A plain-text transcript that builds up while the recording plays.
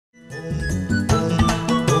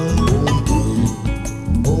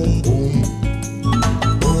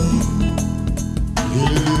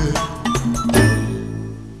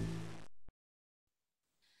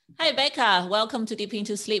Becca. Welcome to Deep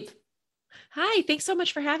Into Sleep. Hi, thanks so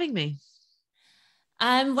much for having me.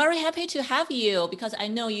 I'm very happy to have you because I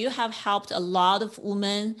know you have helped a lot of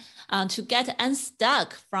women to get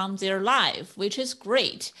unstuck from their life, which is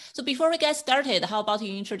great. So before we get started, how about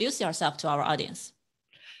you introduce yourself to our audience?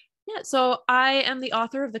 Yeah, so I am the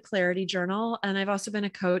author of the Clarity Journal, and I've also been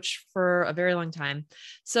a coach for a very long time.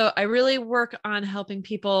 So I really work on helping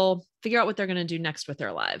people figure out what they're going to do next with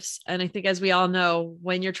their lives. And I think, as we all know,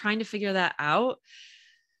 when you're trying to figure that out,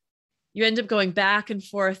 you end up going back and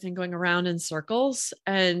forth and going around in circles.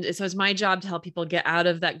 And so it's my job to help people get out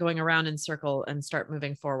of that going around in circle and start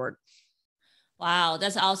moving forward. Wow,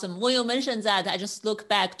 that's awesome. When you mentioned that, I just look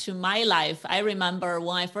back to my life. I remember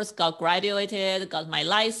when I first got graduated, got my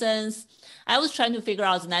license, I was trying to figure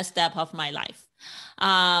out the next step of my life.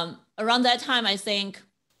 Around that time, I think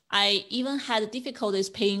I even had difficulties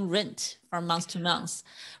paying rent from month to month,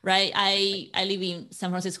 right? I live in San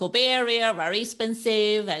Francisco Bay Area, very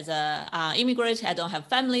expensive. As a immigrant, I don't have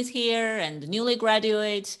families here and newly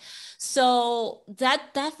graduate. So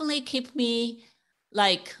that definitely keep me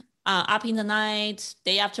like up in the night,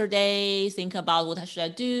 day after day, think about what should I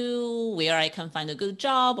do, where I can find a good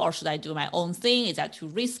job, or should I do my own thing? Is that too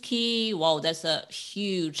risky? Wow, that's a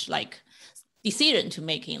huge like decision to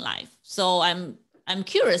make in life. So I'm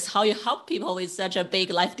curious how you help people with such a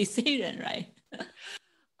big life decision, right?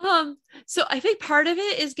 So I think part of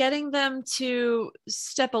it is getting them to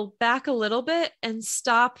step back a little bit and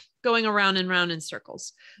stop going around and round in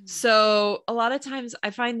circles. So a lot of times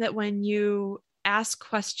I find that when you ask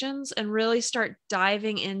questions and really start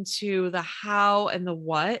diving into the how and the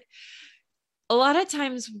what, a lot of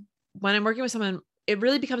times when I'm working with someone, it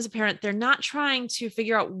really becomes apparent they're not trying to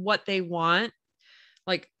figure out what they want,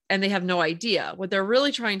 and they have no idea. What they're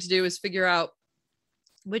really trying to do is figure out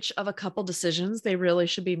which of a couple decisions they really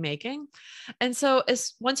should be making. And so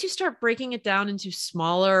once you start breaking it down into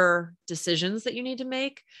smaller decisions that you need to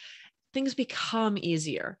make, things become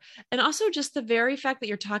easier. And also just the very fact that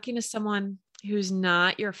you're talking to someone who's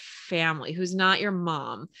not your family, who's not your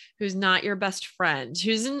mom, who's not your best friend,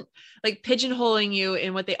 who isn't like pigeonholing you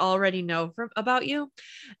in what they already know about you.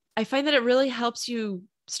 I find that it really helps you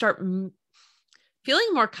start feeling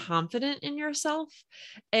more confident in yourself.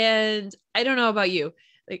 And I don't know about you,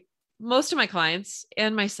 like most of my clients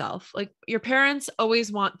and myself, like your parents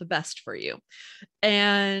always want the best for you.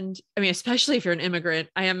 And I mean, especially if you're an immigrant,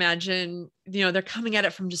 I imagine, they're coming at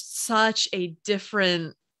it from just such a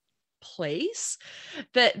different place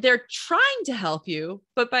that they're trying to help you,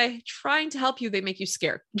 but by trying to help you, they make you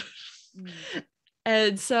scared.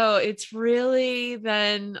 And so it's really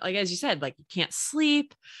then, like, as you said, like you can't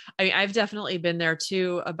sleep. I mean, I've definitely been there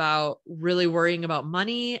too about really worrying about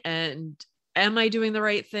money and am I doing the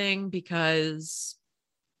right thing because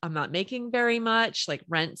I'm not making very much, like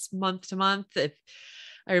rent's month to month. If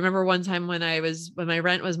I remember one time when my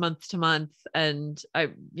rent was month to month and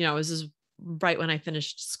it was just right when I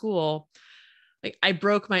finished school, like I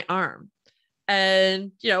broke my arm.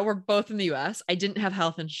 And, we're both in the US. I didn't have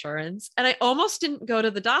health insurance and I almost didn't go to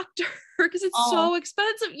the doctor because it's so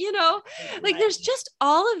expensive, like there's just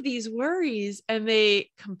all of these worries and they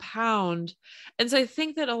compound. And so I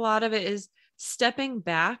think that a lot of it is stepping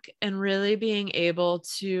back and really being able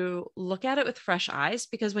to look at it with fresh eyes,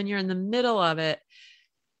 because when you're in the middle of it,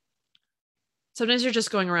 sometimes you're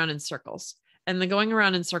just going around in circles, and the going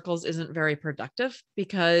around in circles isn't very productive,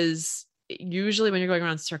 because usually when you're going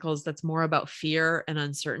around circles, that's more about fear and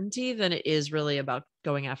uncertainty than it is really about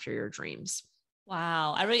going after your dreams.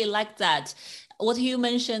 Wow, I really like that. What you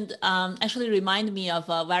mentioned actually remind me of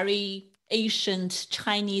a very ancient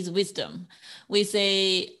Chinese wisdom. We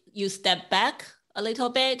say you step back a little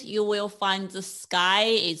bit, you will find the sky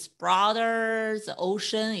is broader, the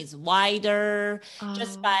ocean is wider,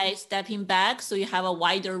 just by stepping back. So you have a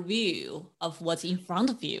wider view of what's in front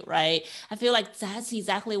of you, right? I feel like that's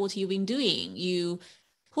exactly what you've been doing. You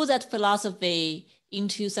put that philosophy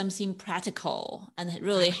into something practical and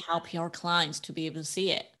really help your clients to be able to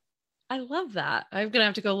see it. I love that. I'm going to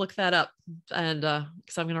have to go look that up, and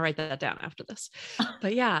because I'm going to write that down after this.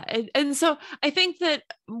 But yeah. And so I think that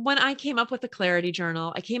when I came up with the Clarity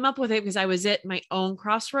Journal, I came up with it because I was at my own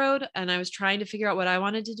crossroad and I was trying to figure out what I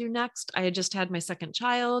wanted to do next. I had just had my second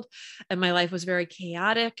child and my life was very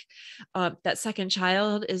chaotic. That second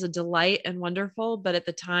child is a delight and wonderful, but at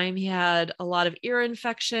the time he had a lot of ear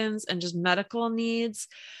infections and just medical needs.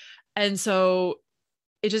 And so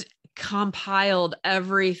it just compiled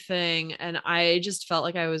everything. And I just felt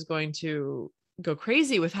like I was going to go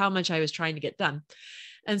crazy with how much I was trying to get done.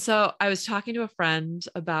 And so I was talking to a friend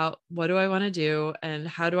about what do I want to do and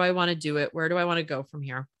how do I want to do it? Where do I want to go from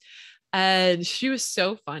here? And she was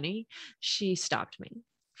so funny. She stopped me.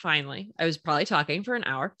 Finally, I was probably talking for an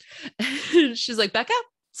hour. She's like, Becca,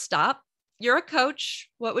 stop. You're a coach.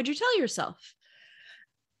 What would you tell yourself?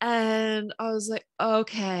 And I was like,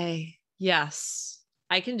 okay, yes,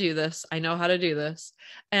 I can do this. I know how to do this.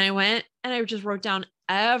 And I went and I just wrote down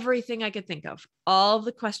everything I could think of, all of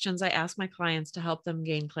the questions I asked my clients to help them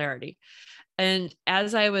gain clarity. And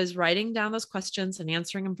as I was writing down those questions and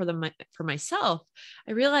answering them for myself,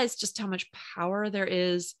 I realized just how much power there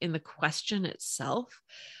is in the question itself.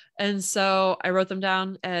 And so I wrote them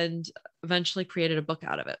down and eventually created a book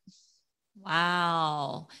out of it.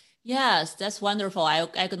 Wow. Yes, that's wonderful. I'm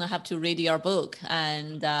gonna have to read your book,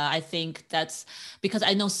 and I think that's because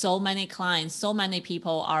I know so many clients, so many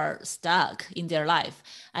people are stuck in their life,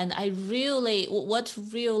 and I really, what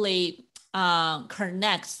really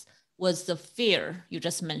connects was the fear you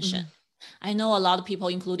just mentioned. Mhm. I know a lot of people,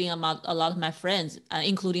 including a lot of my friends,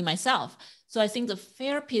 including myself. So I think the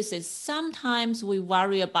fear piece is sometimes we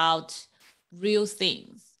worry about real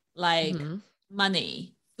things like Mhm.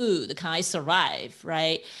 money, food, can I survive,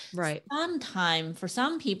 right? Right. Sometimes for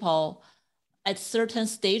some people at certain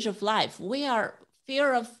stage of life, we are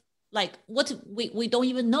fear of like what we don't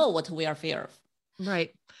even know what we are fear of.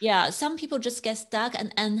 Right. Yeah, some people just get stuck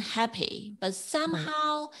and unhappy, but Right.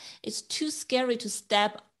 somehow it's too scary to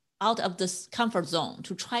step out of this comfort zone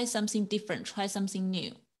to try something different, try something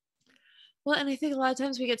new. Well, and I think a lot of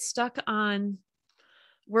times we get stuck on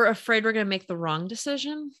we're afraid we're going to make the wrong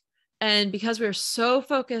decision. And because we're so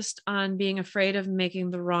focused on being afraid of making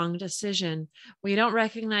the wrong decision, we don't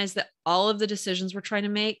recognize that all of the decisions we're trying to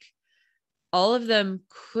make, all of them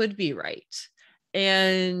could be right.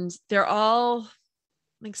 And they're all,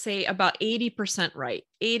 like, say, about 80% right,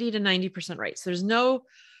 80 to 90% right. So there's no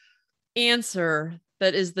answer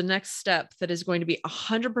that is the next step that is going to be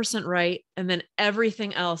 100% right. And then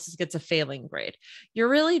everything else gets a failing grade. You're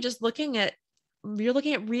really just you're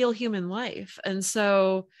looking at real human life. And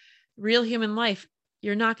so real human life,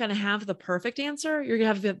 you're not going to have the perfect answer. You're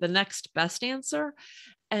going to have the next best answer.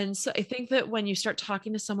 And so I think that when you start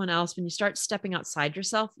talking to someone else, when you start stepping outside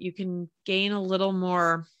yourself, you can gain a little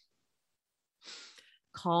more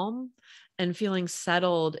calm and feeling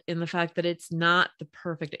settled in the fact that it's not the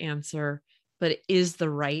perfect answer, but it is the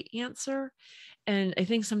right answer. And I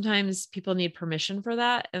think sometimes people need permission for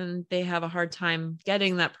that, and they have a hard time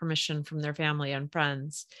getting that permission from their family and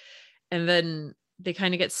friends. And then they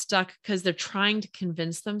kind of get stuck because they're trying to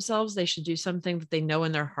convince themselves they should do something that they know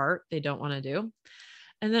in their heart they don't want to do.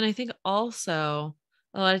 And then I think also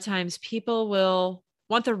a lot of times people will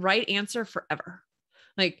want the right answer forever.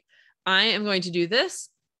 Like, I am going to do this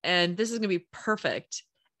and this is going to be perfect.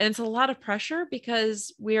 And it's a lot of pressure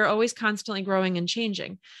because we are always constantly growing and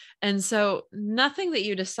changing. And so nothing that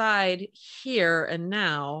you decide here and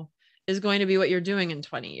now is going to be what you're doing in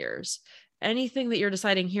 20 years. Anything that you're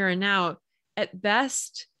deciding here and now, at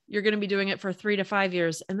best, you're going to be doing it for 3 to 5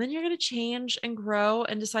 years, and then you're going to change and grow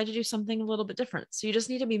and decide to do something a little bit different. So you just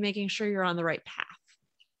need to be making sure you're on the right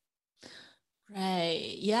path.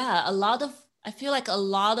 Right. Yeah. I feel like a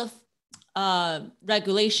lot of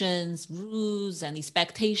regulations, rules, and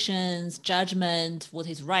expectations, judgment, what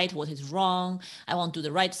is right, what is wrong. I want to do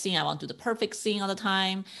the right thing. I want to do the perfect thing all the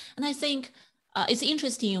time. And I think it's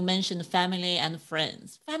interesting you mentioned family and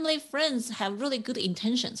friends. Family, friends have really good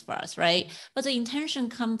intentions for us, right? But the intention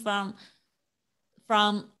come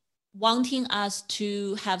from wanting us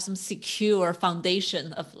to have some secure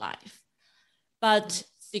foundation of life. But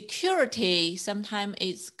security sometimes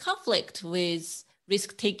is conflict with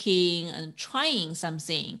risk taking and trying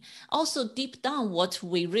something. Also, deep down, what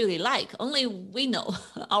we really like, only we know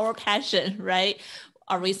our passion, right?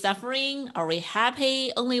 Are we suffering? Are we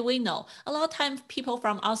happy? Only we know. A lot of times, people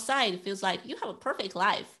from outside feels like you have a perfect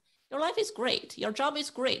life. Your life is great. Your job is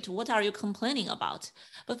great. What are you complaining about?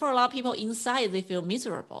 But for a lot of people inside, they feel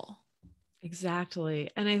miserable. Exactly.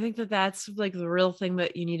 And I think that that's like the real thing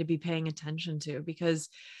that you need to be paying attention to, because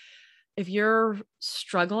if you're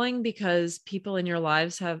struggling because people in your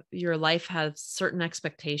life have certain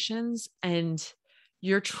expectations and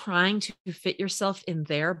you're trying to fit yourself in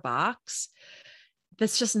their box,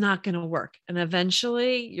 that's just not going to work. And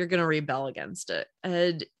eventually you're going to rebel against it.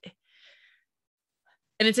 And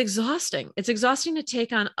it's exhausting. It's exhausting to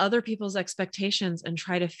take on other people's expectations and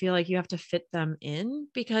try to feel like you have to fit them in,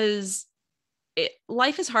 because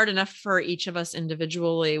life is hard enough for each of us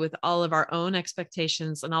individually with all of our own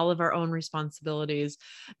expectations and all of our own responsibilities,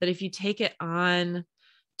 that if you take it on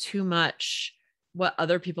too much what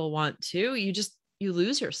other people want to, you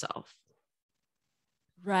lose yourself.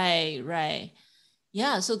 Right, right.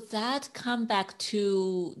 Yeah, so that come back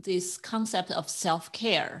to this concept of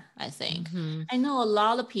self-care, I think. Mm-hmm. I know a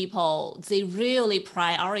lot of people, they really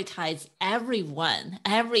prioritize everyone,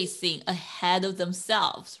 everything ahead of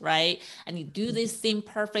themselves, right? I need to do this thing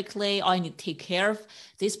perfectly, or I need to take care of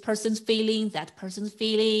this person's feeling, that person's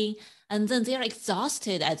feeling. And then they're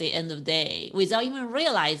exhausted at the end of the day without even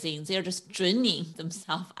realizing they're just draining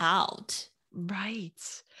themselves out.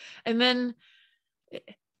 Right. And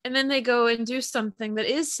then they go and do something that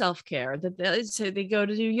is self-care, that they say they go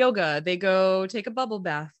to do yoga, they go take a bubble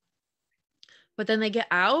bath, but then they get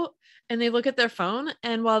out and they look at their phone,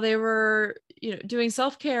 and while they were doing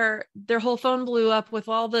self-care, their whole phone blew up with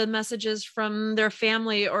all the messages from their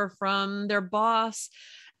family or from their boss,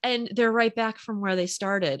 and they're right back from where they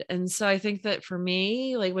started. And so I think that for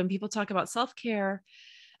me, like when people talk about self-care,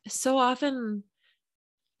 so often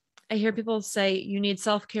I hear people say you need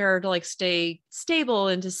self-care to like stay stable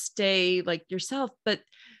and to stay like yourself. But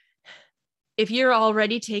if you're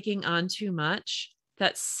already taking on too much,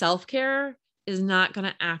 that self-care is not going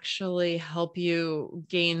to actually help you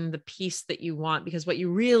gain the peace that you want, because what you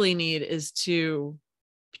really need is to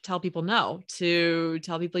tell people no, to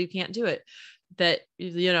tell people you can't do it. That,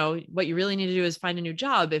 what you really need to do is find a new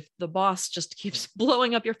job. If the boss just keeps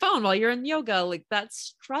blowing up your phone while you're in yoga, like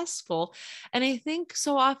that's stressful. And I think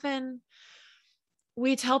so often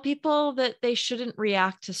we tell people that they shouldn't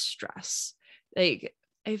react to stress. Like,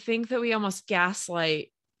 I think that we almost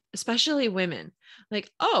gaslight, especially women, like,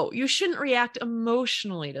 oh, you shouldn't react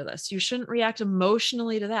emotionally to this. You shouldn't react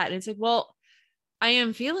emotionally to that. And it's like, well, I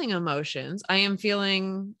am feeling emotions. I am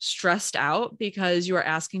feeling stressed out because you are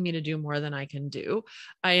asking me to do more than I can do.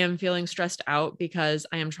 I am feeling stressed out because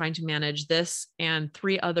I am trying to manage this and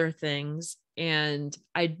three other things, and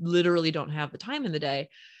I literally don't have the time in the day.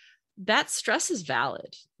 That stress is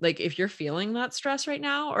valid. Like if you're feeling that stress right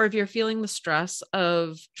now, or if you're feeling the stress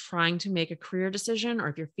of trying to make a career decision, or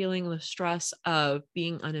if you're feeling the stress of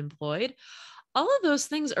being unemployed, all of those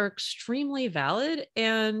things are extremely valid.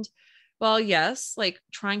 And while yes, like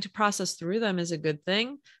trying to process through them is a good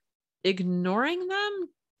thing, ignoring them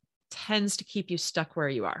tends to keep you stuck where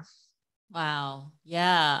you are. Wow.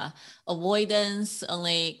 Yeah. Avoidance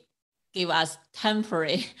only give us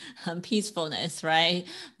temporary peacefulness, right?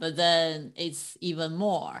 But then it's even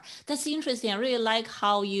more. That's interesting. I really like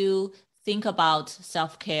how you think about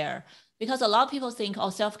self-care, because a lot of people think,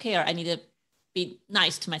 oh, self-care, I need to be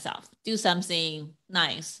nice to myself, do something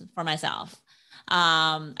nice for myself.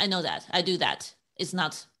 I know that. I do that. It's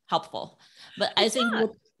not helpful. But I It's think not.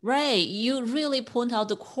 what right. You really point out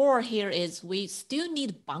the core here is we still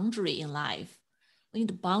need boundary in life. We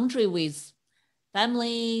need boundary with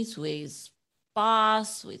families, with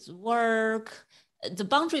boss, with work. The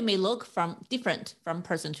boundary may look from different from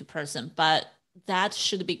person to person, but that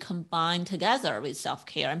should be combined together with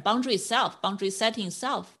self-care. And boundary itself, boundary setting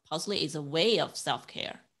itself, possibly is a way of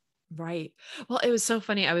self-care. Right. Well, it was so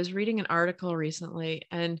funny. I was reading an article recently,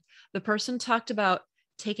 and the person talked about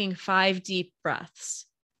taking 5 deep breaths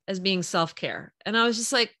as being self care. And I was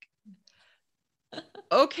just like,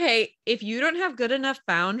 okay, if you don't have good enough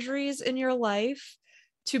boundaries in your life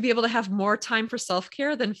to be able to have more time for self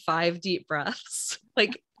care than 5 deep breaths,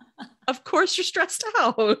 like, of course you're stressed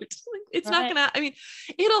out. Like, it's not Right. going to, I mean,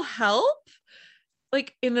 it'll help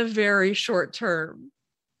like in the very short term,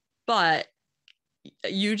 but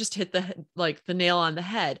you just hit the nail on the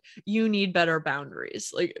head. You need better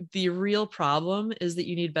boundaries. Like the real problem is that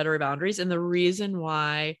you need better boundaries. And the reason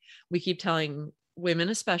why we keep telling women,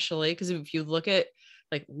 especially, because if you look at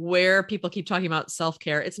like where people keep talking about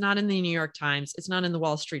self-care, it's not in the New York Times, it's not in the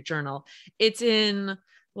Wall Street Journal, it's in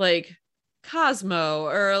like Cosmo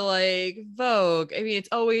or like Vogue. I mean, it's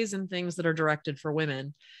always in things that are directed for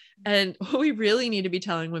women. And what we really need to be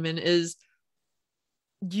telling women is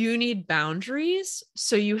you need boundaries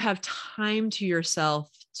so you have time to yourself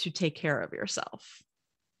to take care of yourself.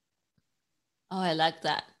 Oh, I like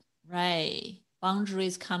that. Right.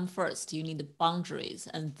 Boundaries come first. You need the boundaries,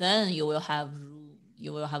 and then you will have room,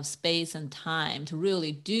 you will have space and time to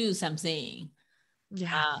really do something.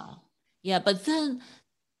 Yeah. Wow. Yeah, but then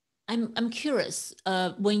I'm curious,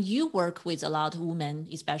 when you work with a lot of women,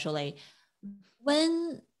 especially,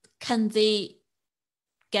 when can they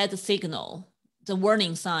get the signal, the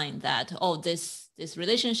warning sign that, oh, this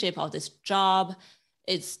relationship or this job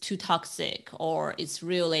is too toxic, or it's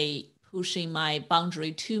really pushing my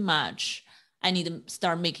boundary too much. I need to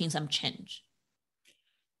start making some change.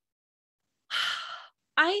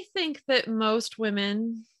 I think that most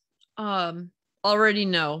women um, already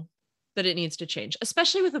know that it needs to change,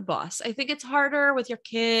 especially with a boss. I think it's harder with your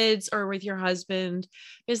kids or with your husband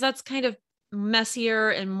because that's kind of messier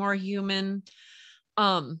and more human.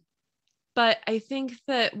 But I think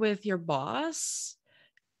that with your boss,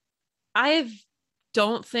 I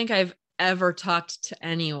don't think I've ever talked to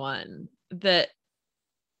anyone that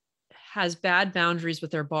has bad boundaries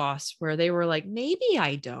with their boss where they were like, maybe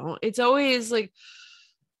I don't. It's always,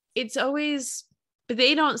 but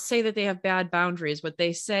they don't say that they have bad boundaries. What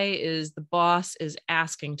they say is the boss is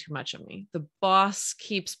asking too much of me. The boss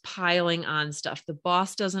keeps piling on stuff. The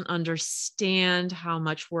boss doesn't understand how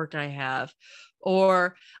much work I have.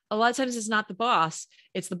 Or a lot of times it's not the boss,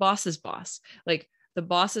 it's the boss's boss. Like the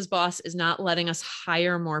boss's boss is not letting us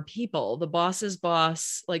hire more people. The boss's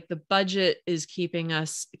boss, like the budget is keeping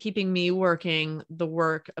me working the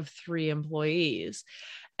work of 3 employees.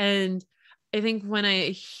 And I think when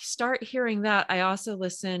I start hearing that, I also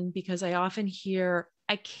listen because I often hear,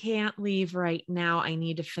 I can't leave right now. I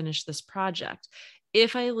need to finish this project.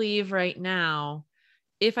 If I leave right now,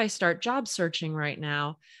 if I start job searching right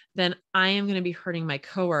now, then I am going to be hurting my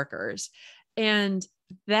coworkers. And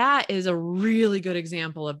that is a really good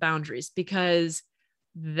example of boundaries because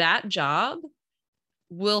that job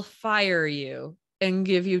will fire you and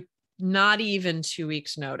give you not even 2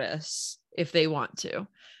 weeks notice if they want to.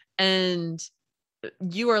 And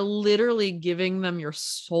you are literally giving them your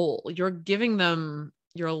soul. You're giving them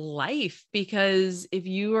your life because if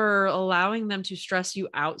you are allowing them to stress you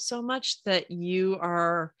out so much that you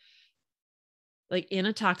are like in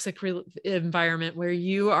a toxic environment where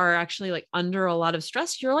you are actually like under a lot of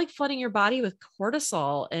stress, you're like flooding your body with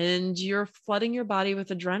cortisol and you're flooding your body with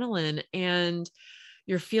adrenaline and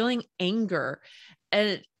you're feeling anger.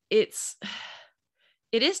 And it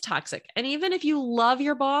is toxic. And even if you love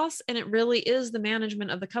your boss and it really is the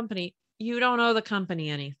management of the company, you don't owe the company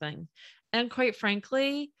anything. And quite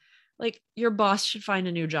frankly, like your boss should find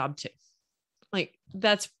a new job too. Like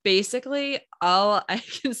that's basically all I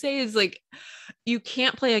can say is like, you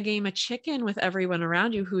can't play a game of chicken with everyone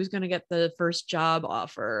around you who's going to get the first job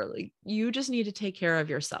offer. Like you just need to take care of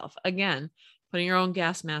yourself. Again, putting your own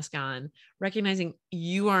gas mask on, recognizing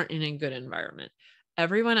you aren't in a good environment.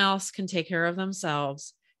 Everyone else can take care of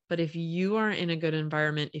themselves. But if you aren't in a good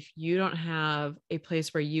environment, if you don't have a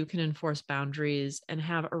place where you can enforce boundaries and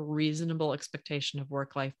have a reasonable expectation of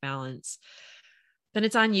work-life balance, then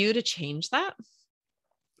it's on you to change that.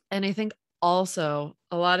 And I think also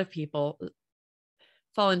a lot of people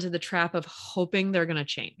fall into the trap of hoping they're going to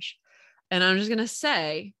change. And I'm just going to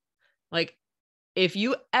say, like, if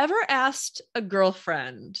you ever asked a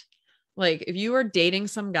girlfriend, like if you were dating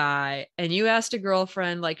some guy and you asked a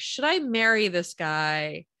girlfriend, like, should I marry this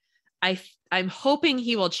guy? I'm hoping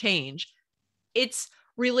he will change. It's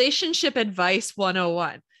relationship advice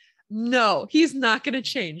 101. No, he's not going to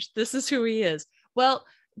change. This is who he is. Well,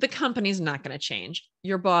 the company's not going to change.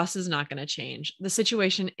 Your boss is not going to change. The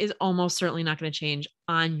situation is almost certainly not going to change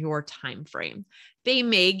on your time frame. They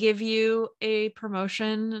may give you a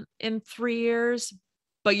promotion in 3 years,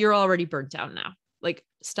 but you're already burnt out now. Like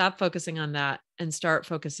stop focusing on that and start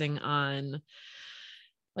focusing on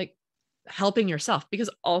like helping yourself, because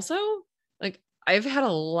also like I've had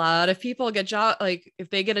a lot of people get job, like if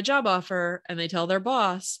they get a job offer and they tell their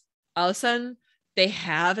boss, all of a sudden they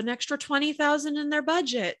have an extra 20,000 in their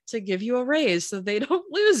budget to give you a raise so they don't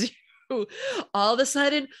lose you. All of a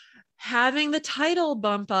sudden having the title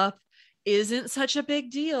bump up isn't such a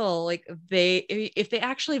big deal. Like if they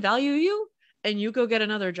actually value you and you go get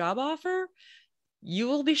another job offer, you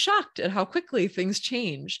will be shocked at how quickly things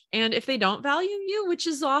change. And if they don't value you, which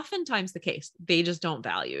is oftentimes the case, they just don't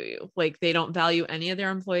value you. Like they don't value any of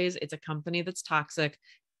their employees. It's a company that's toxic.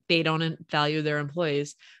 They don't value their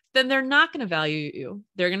employees. Then they're not going to value you.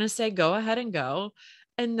 They're going to say, go ahead and go.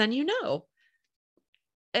 And then you know.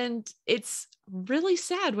 And it's really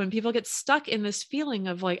sad when people get stuck in this feeling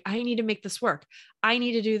of like, I need to make this work. I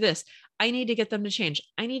need to do this. I need to get them to change.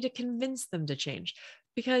 I need to convince them to change.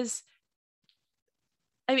 Because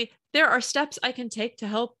I mean, there are steps I can take to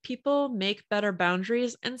help people make better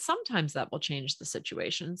boundaries. And sometimes that will change the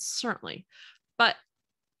situation, certainly. But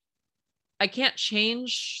I can't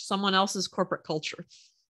change someone else's corporate culture.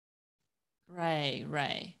 Right,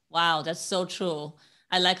 right. Wow, that's so true.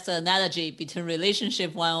 I like the analogy between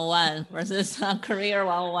relationship 101 versus career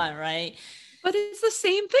 101, right? But it's the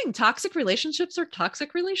same thing. Toxic relationships are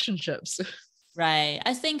toxic relationships. Right.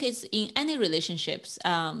 I think it's in any relationships,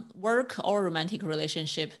 work or romantic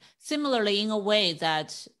relationship, similarly in a way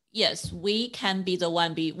that, yes, we can be the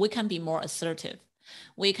one, we can be more assertive.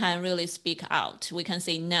 We can really speak out. We can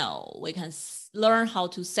say no. We can learn how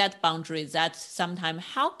to set boundaries that sometimes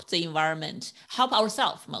help the environment, help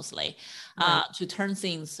ourselves mostly, Right. to turn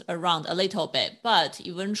things around a little bit. But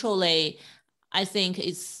eventually, I think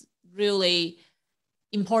it's really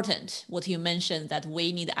important what you mentioned, that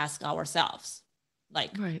we need to ask ourselves,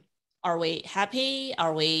 like, Right. are we happy?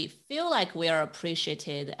 Are we feel like we are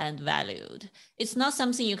appreciated and valued? It's not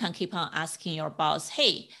something you can keep on asking your boss,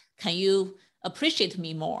 hey, can you appreciate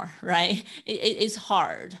me more, right? It's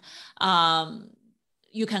hard.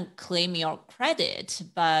 You can claim your credit,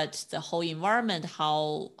 but the whole environment,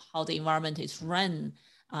 how the environment is run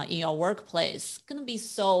in your workplace, gonna be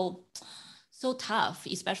so tough,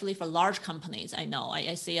 especially for large companies. I know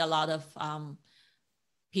I see a lot of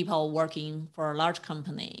people working for large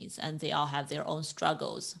companies, and they all have their own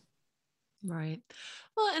struggles. Right.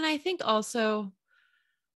 Well, and I think also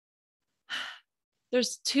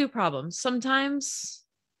there's two problems. Sometimes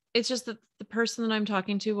it's just that the person that I'm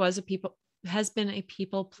talking to has been a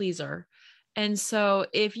people pleaser. And so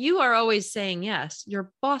if you are always saying yes,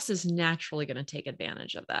 your boss is naturally going to take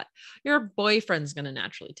advantage of that. Your boyfriend's going to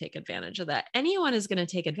naturally take advantage of that. Anyone is going to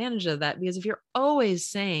take advantage of that, because if you're always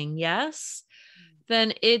saying yes,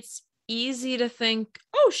 then it's easy to think,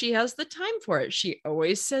 oh, she has the time for it. She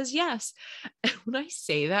always says yes. And when I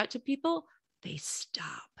say that to people, they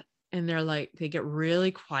stop and they're like, they get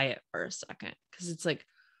really quiet for a second, because it's like,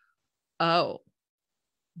 oh,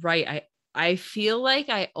 right. I feel like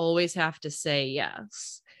I always have to say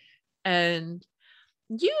yes. And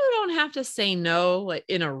you don't have to say no like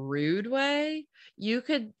in a rude way. You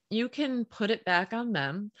can put it back on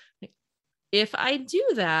them. If I do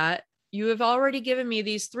that, you have already given me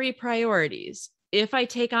these 3 priorities. If I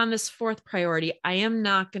take on this 4th priority, I am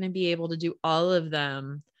not going to be able to do all of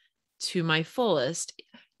them to my fullest.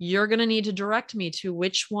 You're going to need to direct me to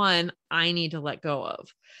which one I need to let go of.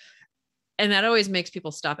 And that always makes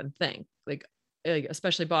people stop and think, like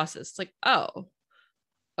especially bosses. It's like, oh,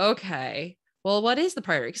 okay. Well, what is the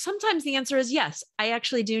priority? Sometimes the answer is yes, I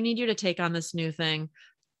actually do need you to take on this new thing.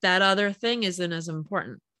 That other thing isn't as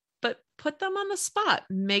important. But put them on the spot.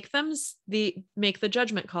 Make the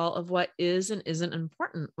judgment call of what is and isn't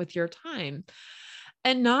important with your time.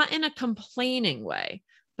 And not in a complaining way,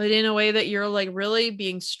 but in a way that you're like really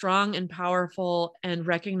being strong and powerful and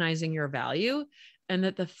recognizing your value. And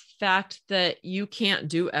that the fact that you can't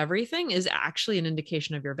do everything is actually an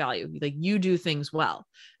indication of your value. Like, you do things well.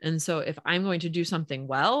 And so if I'm going to do something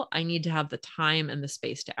well, I need to have the time and the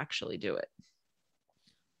space to actually do it.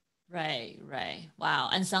 Right, right. Wow.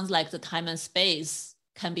 And sounds like the time and space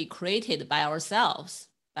can be created by ourselves,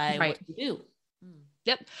 by what Right. we do. Mm.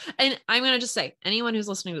 Yep. And I'm going to just say, anyone who's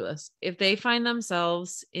listening to this, if they find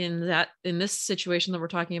themselves in this situation that we're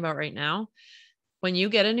talking about right now, when you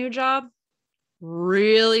get a new job,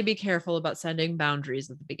 really be careful about setting boundaries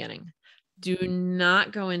at the beginning. Do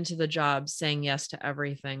not go into the job saying yes to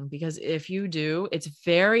everything, because if you do, it's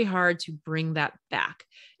very hard to bring that back.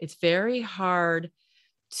 It's very hard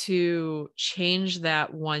to change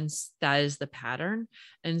that once that is the pattern.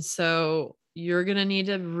 And so you're going to need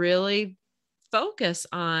to really focus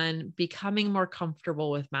on becoming more comfortable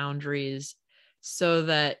with boundaries, so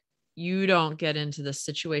that you don't get into this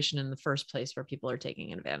situation in the first place where people are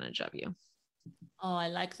taking advantage of you. Oh, I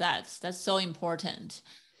like that. That's so important.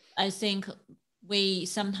 I think we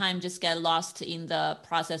sometimes just get lost in the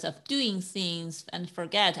process of doing things and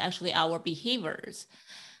forget actually our behaviors,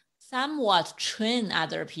 somewhat train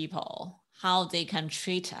other people how they can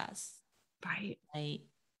treat us. Right. Right.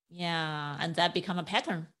 Yeah. And that become a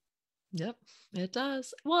pattern. Yep, it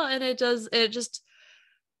does. Well, and it just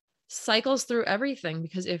cycles through everything,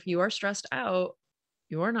 because if you are stressed out,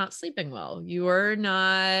 you're not sleeping well. You're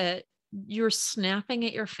snapping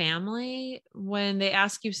at your family when they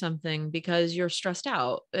ask you something because you're stressed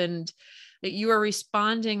out, and that you are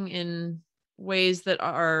responding in ways that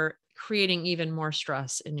are creating even more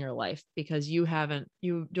stress in your life, because you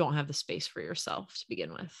don't have the space for yourself to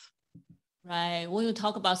begin with. Right. When you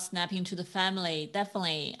talk about snapping to the family,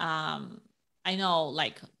 definitely. I know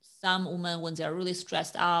like some women, when they're really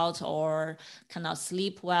stressed out or cannot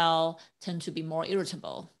sleep well, tend to be more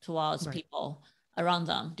irritable towards Right. people around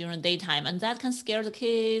them during daytime. And that can scare the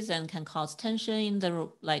kids and can cause tension in the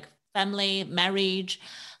like family, marriage.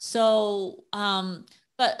 So,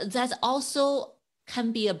 but that's also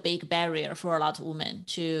can be a big barrier for a lot of women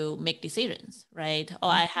to make decisions, right? Oh,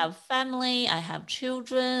 I have family, I have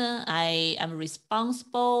children, I am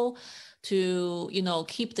responsible to,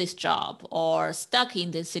 keep this job, or stuck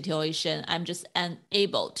in this situation. I'm just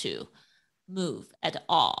unable to move at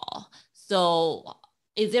all. So,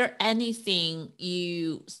 is there anything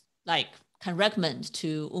you like can recommend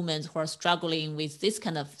to women who are struggling with this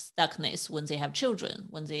kind of stuckness when they have children,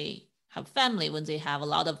 when they have family, when they have a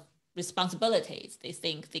lot of responsibilities? They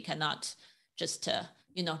think they cannot just,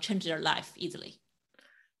 change their life easily.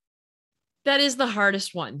 That is the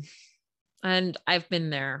hardest one. And I've been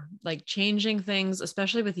there, like changing things,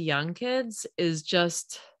 especially with young kids, is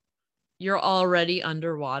just, you're already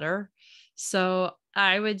underwater. So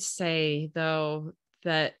I would say, though,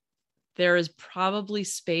 that there is probably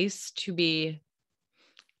space to be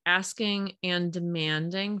asking and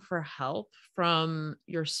demanding for help from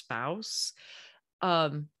your spouse.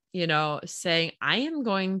 Saying, I am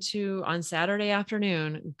going to, on Saturday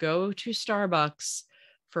afternoon, go to Starbucks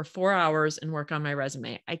for 4 hours and work on my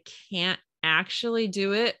resume. I can't actually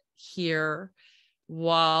do it here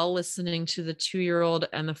while listening to the 2-year-old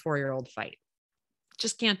and the 4-year-old fight.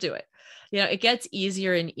 Just can't do it. It gets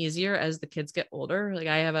easier and easier as the kids get older. Like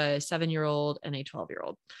I have a 7-year-old and a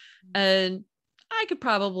 12-year-old, and I could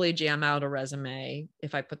probably jam out a resume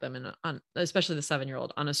if I put them on, especially the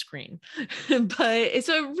 7-year-old, on a screen. So it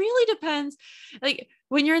really depends. Like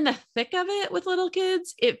when you're in the thick of it with little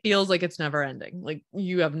kids, it feels like it's never ending. Like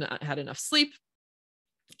you have not had enough sleep.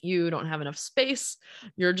 You don't have enough space.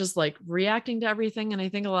 You're just like reacting to everything. And I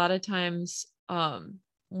think a lot of times,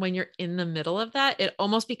 when you're in the middle of that, it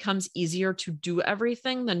almost becomes easier to do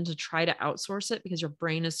everything than to try to outsource it, because your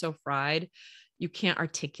brain is so fried, you can't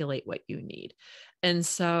articulate what you need. And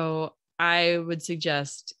so I would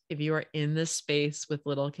suggest, if you are in this space with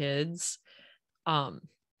little kids,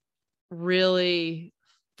 really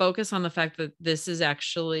focus on the fact that this is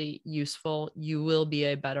actually useful. You will be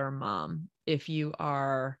a better mom if you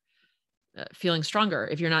are feeling stronger,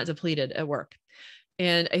 if you're not depleted at work.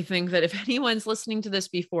 And I think that if anyone's listening to this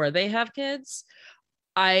before they have kids,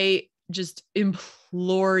 I just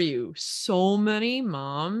implore you, so many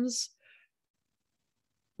moms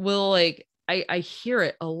will I hear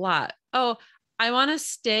it a lot. Oh, I want to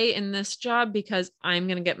stay in this job because I'm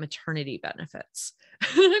going to get maternity benefits.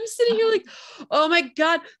 And I'm sitting here like, oh my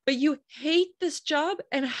God, but you hate this job.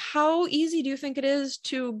 And how easy do you think it is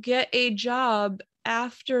to get a job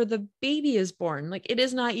after the baby is born? Like, it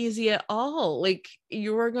is not easy at all. Like,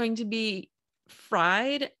 you are going to be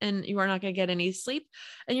fried and you are not going to get any sleep,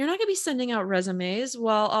 and you're not going to be sending out resumes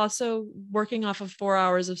while also working off of 4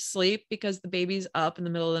 hours of sleep because the baby's up in the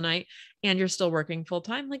middle of the night and you're still working full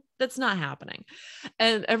time. Like, that's not happening.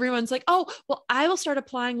 And everyone's like, oh, well, I will start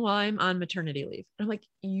applying while I'm on maternity leave. And I'm like,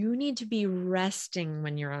 you need to be resting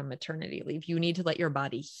when you're on maternity leave. You need to let your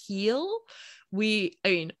body heal.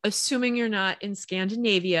 Assuming you're not in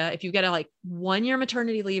Scandinavia, if you get a 1 year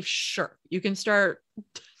maternity leave, sure, you can start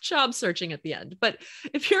job searching at the end. But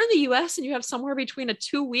if you're in the US and you have somewhere between a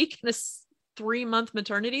 2-week and a 3-month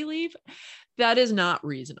maternity leave, that is not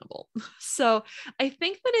reasonable. So I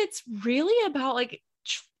think that it's really about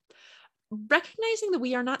recognizing that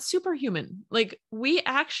we are not superhuman. Like, we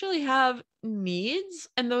actually have needs,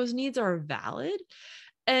 and those needs are valid,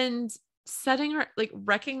 and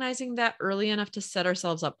recognizing that early enough to set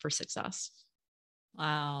ourselves up for success.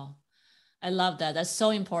 Wow. I love that. That's so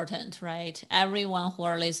important, right? Everyone who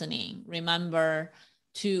are listening, remember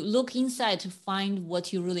to look inside to find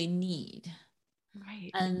what you really need.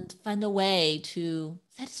 Right. And find a way to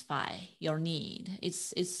satisfy your need.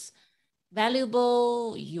 It's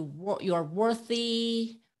valuable, you're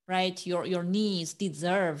worthy, right? Your needs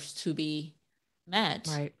deserves to be met.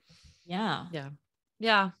 Right. Yeah.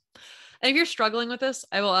 Yeah. And if you're struggling with this,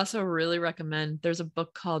 I will also really recommend, there's a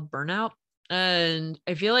book called Burnout. And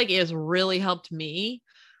I feel like it has really helped me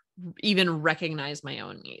even recognize my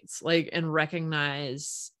own needs, and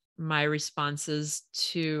recognize my responses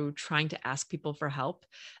to trying to ask people for help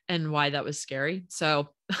and why that was scary. So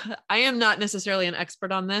I am not necessarily an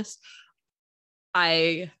expert on this.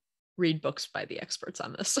 I read books by the experts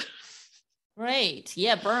on this. Great.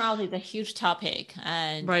 Yeah, burnout is a huge topic,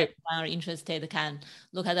 and Right. if you are interested, can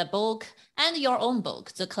look at the book and your own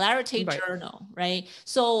book, the Clarity Right. Journal, right?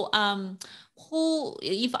 So,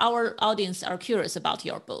 if our audience are curious about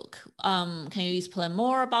your book, can you explain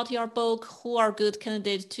more about your book? Who are good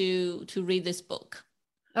candidates to read this book?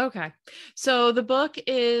 Okay. So the book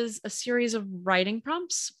is a series of writing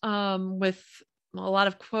prompts, with a lot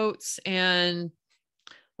of quotes and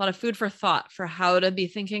a lot of food for thought for how to be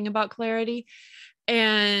thinking about clarity.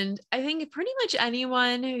 And I think pretty much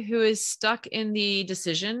anyone who is stuck in the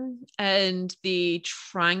decision and the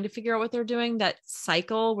trying to figure out what they're doing, that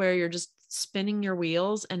cycle where you're just spinning your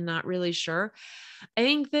wheels and not really sure, I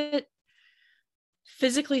think that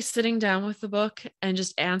physically sitting down with the book and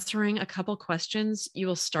just answering a couple questions, you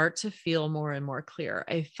will start to feel more and more clear.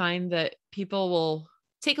 I find that people will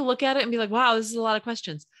take a look at it and be like, wow, this is a lot of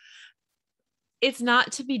questions. It's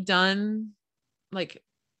not to be done.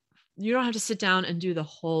 You don't have to sit down and do the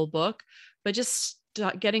whole book, but just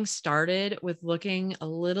getting started with looking a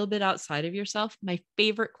little bit outside of yourself. My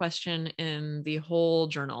favorite question in the whole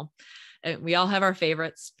journal, and we all have our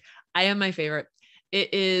favorites. I am my favorite.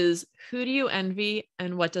 It is, who do you envy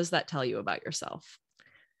and what does that tell you about yourself?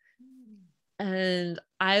 And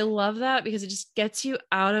I love that because it just gets you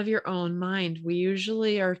out of your own mind. We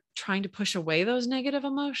usually are trying to push away those negative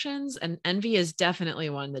emotions, and envy is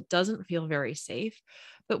definitely one that doesn't feel very safe.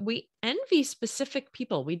 But we envy specific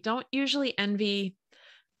people. We don't usually envy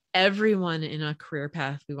everyone in a career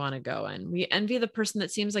path we want to go in. We envy the person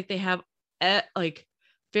that seems like they have like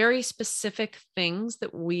very specific things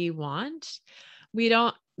that we want. We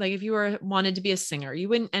don't, like, if you wanted to be a singer, you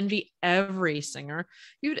wouldn't envy every singer.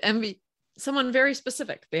 You'd envy someone very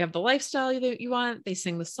specific. They have the lifestyle that you want, they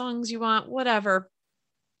sing the songs you want, whatever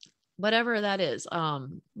that is.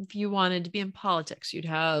 If you wanted to be in politics, you'd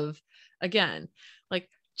have, again, like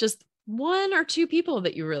just one or two people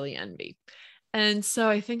that you really envy. And so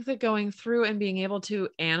I think that going through and being able to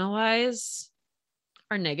analyze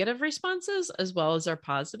our negative responses as well as our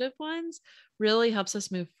positive ones really helps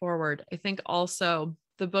us move forward. I think also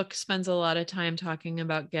the book spends a lot of time talking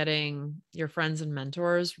about getting your friends and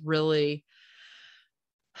mentors really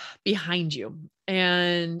behind you.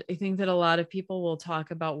 And I think that a lot of people will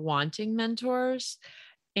talk about wanting mentors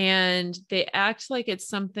and they act like it's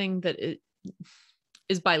something that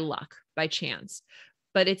is by luck, by chance,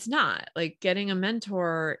 but it's not. Like, getting a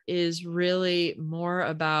mentor is really more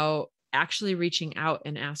about actually reaching out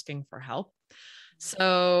and asking for help.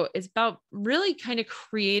 So it's about really kind of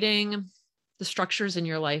creating the structures in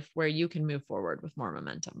your life where you can move forward with more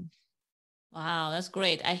momentum. Wow, that's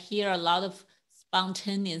great. I hear a lot of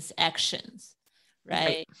spontaneous actions,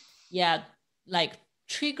 right? Yeah, like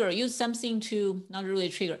use something to not really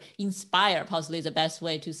trigger, inspire, possibly is the best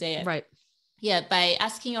way to say it. Right. Yeah, by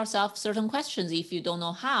asking yourself certain questions. If you don't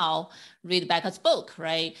know how, read Becca's book,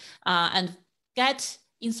 right? And get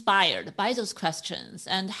inspired by those questions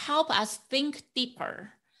and help us think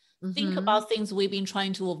deeper. Think about things we've been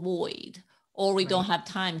trying to avoid, or we don't have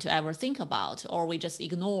time to ever think about, or we just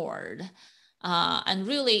ignored. And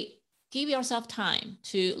really give yourself time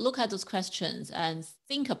to look at those questions and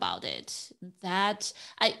think about it. That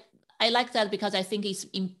I like that because I think it's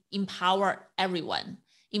empower everyone,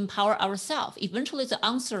 empower ourselves. Eventually the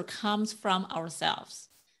answer comes from ourselves,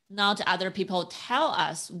 not other people tell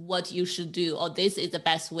us what you should do, or this is the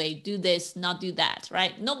best way, do this, not do that,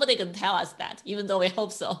 right? Nobody can tell us that, even though we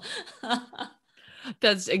hope so.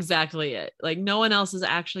 That's exactly it. Like, no one else is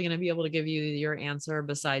actually going to be able to give you your answer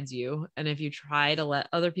besides you. And if you try to let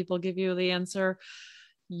other people give you the answer,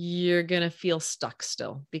 you're going to feel stuck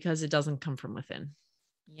still because it doesn't come from within.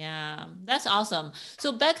 Yeah, that's awesome.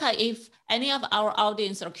 So Becca, if any of our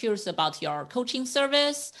audience are curious about your coaching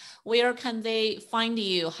service, where can they find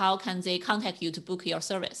you? How can they contact you to book your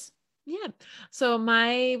service? Yeah. So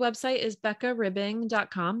my website is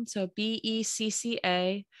beccaribbing.com. So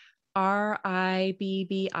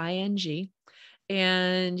BECCARIBBING.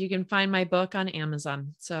 And you can find my book on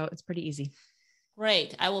Amazon. So it's pretty easy.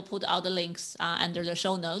 Great. I will put all the links under the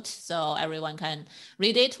show notes so everyone can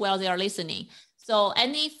read it while they are listening. So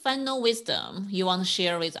any final wisdom you want to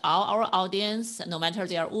share with all our audience, no matter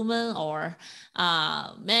they are women or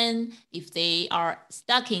men, if they are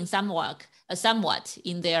stuck in somewhat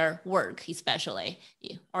in their work, especially,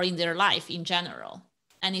 or in their life in general,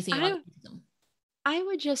 anything you want to give them? I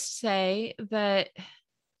would just say that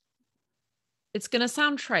it's going to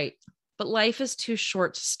sound trite, but life is too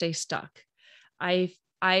short to stay stuck. I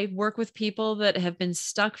work with people that have been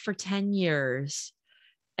stuck for 10 years.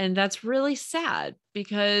 And that's really sad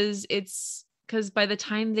because by the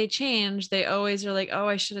time they change, they always are like, oh,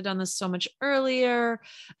 I should have done this so much earlier.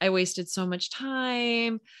 I wasted so much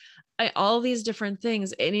time. All these different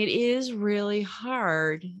things. And it is really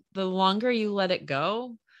hard. The longer you let it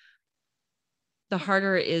go, the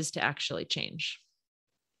harder it is to actually change.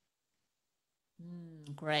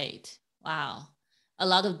 Great. Wow. A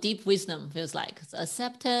lot of deep wisdom, feels like the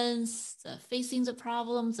acceptance, the facing the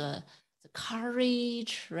problems, the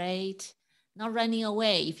courage, right? Not running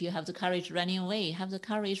away. If you have the courage running away, have the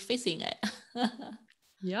courage facing it.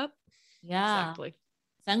 Yep. Yeah. Exactly.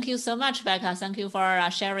 Thank you so much, Becca. Thank you for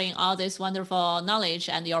sharing all this wonderful knowledge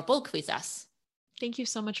and your book with us. Thank you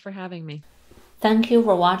so much for having me. Thank you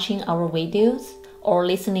for watching our videos or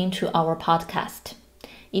listening to our podcast.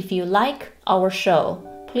 If you like our show,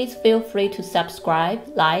 please feel free to subscribe,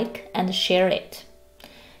 like, and share it.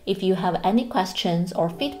 If you have any questions or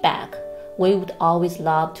feedback, we would always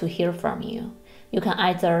love to hear from you. You can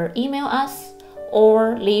either email us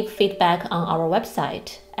or leave feedback on our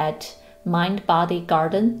website at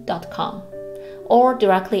mindbodygarden.com or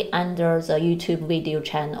directly under the YouTube video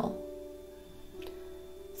channel.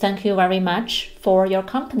 Thank you very much for your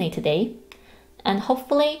company today, and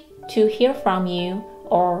hopefully to hear from you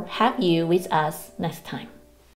or have you with us next time.